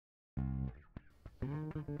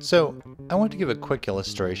So, I want to give a quick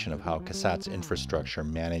illustration of how Cassatt's infrastructure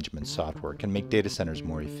management software can make data centers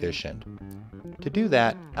more efficient. To do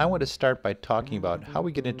that, I want to start by talking about how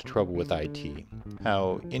we get into trouble with IT,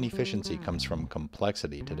 how inefficiency comes from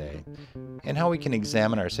complexity today, and how we can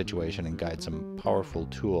examine our situation and guide some powerful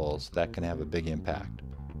tools that can have a big impact.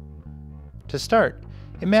 To start,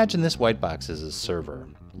 imagine this white box is a server.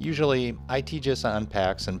 Usually, IT just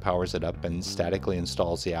unpacks and powers it up and statically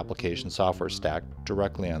installs the application software stack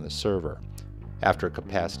directly on the server. After a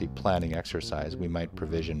capacity planning exercise, we might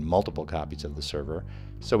provision multiple copies of the server,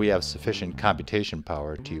 so we have sufficient computation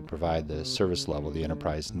power to provide the service level the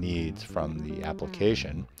enterprise needs from the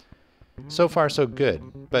application. So far, so good,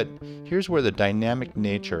 but here's where the dynamic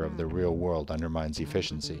nature of the real world undermines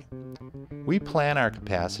efficiency. We plan our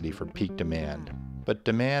capacity for peak demand, but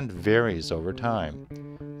demand varies over time.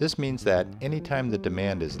 This means that anytime the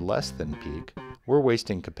demand is less than peak, we're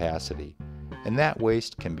wasting capacity, and that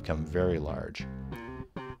waste can become very large.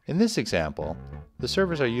 In this example, the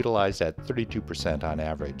servers are utilized at 32% on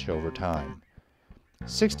average over time.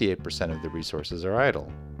 68% of the resources are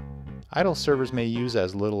idle. Idle servers may use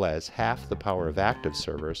as little as half the power of active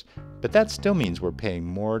servers, but that still means we're paying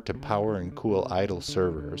more to power and cool idle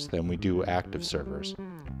servers than we do active servers.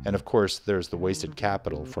 And of course, there's the wasted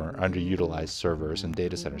capital for underutilized servers and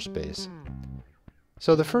data center space.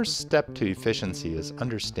 So the first step to efficiency is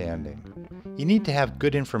understanding. You need to have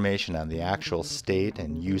good information on the actual state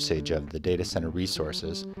and usage of the data center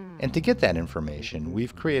resources, and to get that information,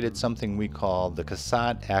 we've created something we call the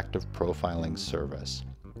Cassatt Active Profiling Service.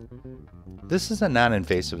 This is a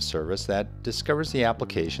non-invasive service that discovers the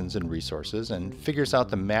applications and resources and figures out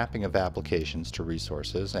the mapping of applications to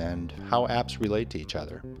resources and how apps relate to each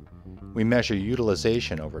other. We measure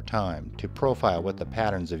utilization over time to profile what the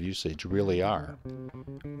patterns of usage really are.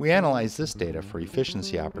 We analyze this data for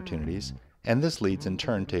efficiency opportunities, and this leads in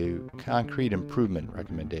turn to concrete improvement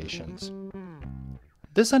recommendations.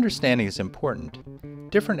 This understanding is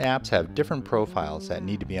important. Different apps have different profiles that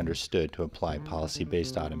need to be understood to apply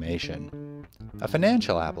policy-based automation. A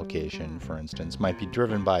financial application, for instance, might be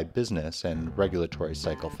driven by business and regulatory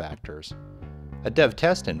cycle factors. A dev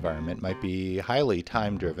test environment might be highly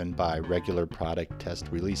time-driven by regular product test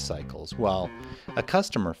release cycles, while a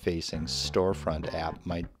customer-facing storefront app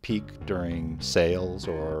might peak during sales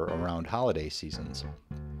or around holiday seasons.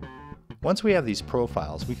 Once we have these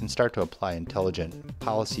profiles, we can start to apply intelligent,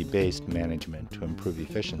 policy-based management to improve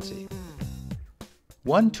efficiency.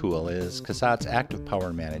 One tool is Cassatt's Active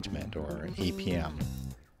Power Management, or APM.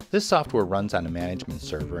 This software runs on a management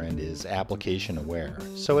server and is application aware,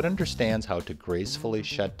 so it understands how to gracefully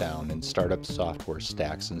shut down and start up software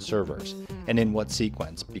stacks and servers, and in what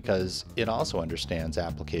sequence, because it also understands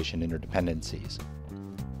application interdependencies.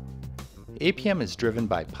 APM is driven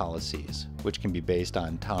by policies, which can be based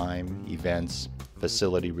on time, events,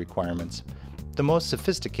 facility requirements. The most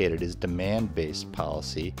sophisticated is demand-based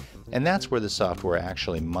policy, and that's where the software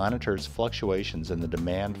actually monitors fluctuations in the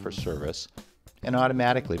demand for service and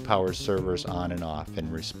automatically powers servers on and off in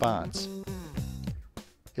response.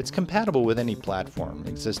 It's compatible with any platform,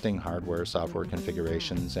 existing hardware, software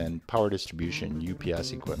configurations, and power distribution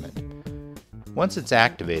UPS equipment. Once it's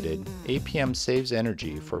activated, APM saves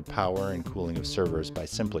energy for power and cooling of servers by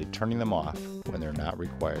simply turning them off when they're not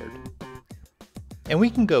required. And we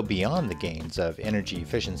can go beyond the gains of energy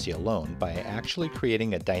efficiency alone by actually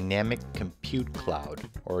creating a dynamic compute cloud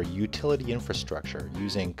or utility infrastructure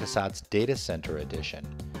using Cassatt's Data Center Edition.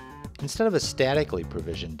 Instead of a statically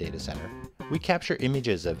provisioned data center, we capture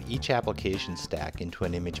images of each application stack into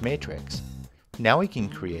an image matrix. Now we can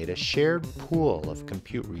create a shared pool of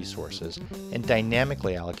compute resources and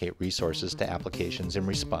dynamically allocate resources to applications in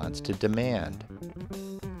response to demand.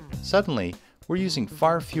 Suddenly, we're using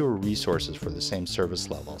far fewer resources for the same service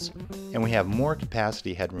levels, and we have more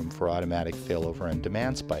capacity headroom for automatic failover and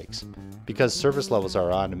demand spikes. Because service levels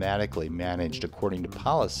are automatically managed according to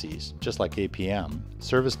policies, just like APM,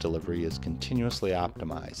 service delivery is continuously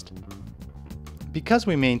optimized. Because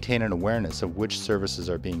we maintain an awareness of which services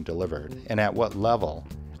are being delivered and at what level,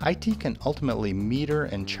 IT can ultimately meter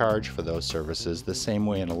and charge for those services the same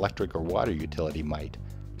way an electric or water utility might.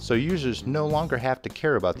 So users no longer have to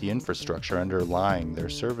care about the infrastructure underlying their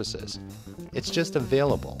services. It's just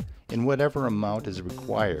available in whatever amount is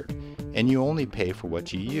required, and you only pay for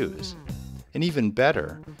what you use. And even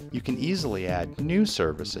better, you can easily add new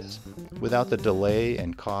services without the delay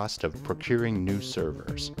and cost of procuring new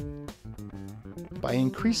servers. By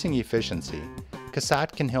increasing efficiency,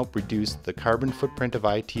 Cassatt can help reduce the carbon footprint of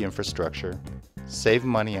IT infrastructure, save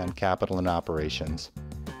money on capital and operations,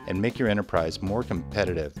 and make your enterprise more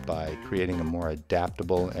competitive by creating a more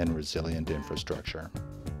adaptable and resilient infrastructure.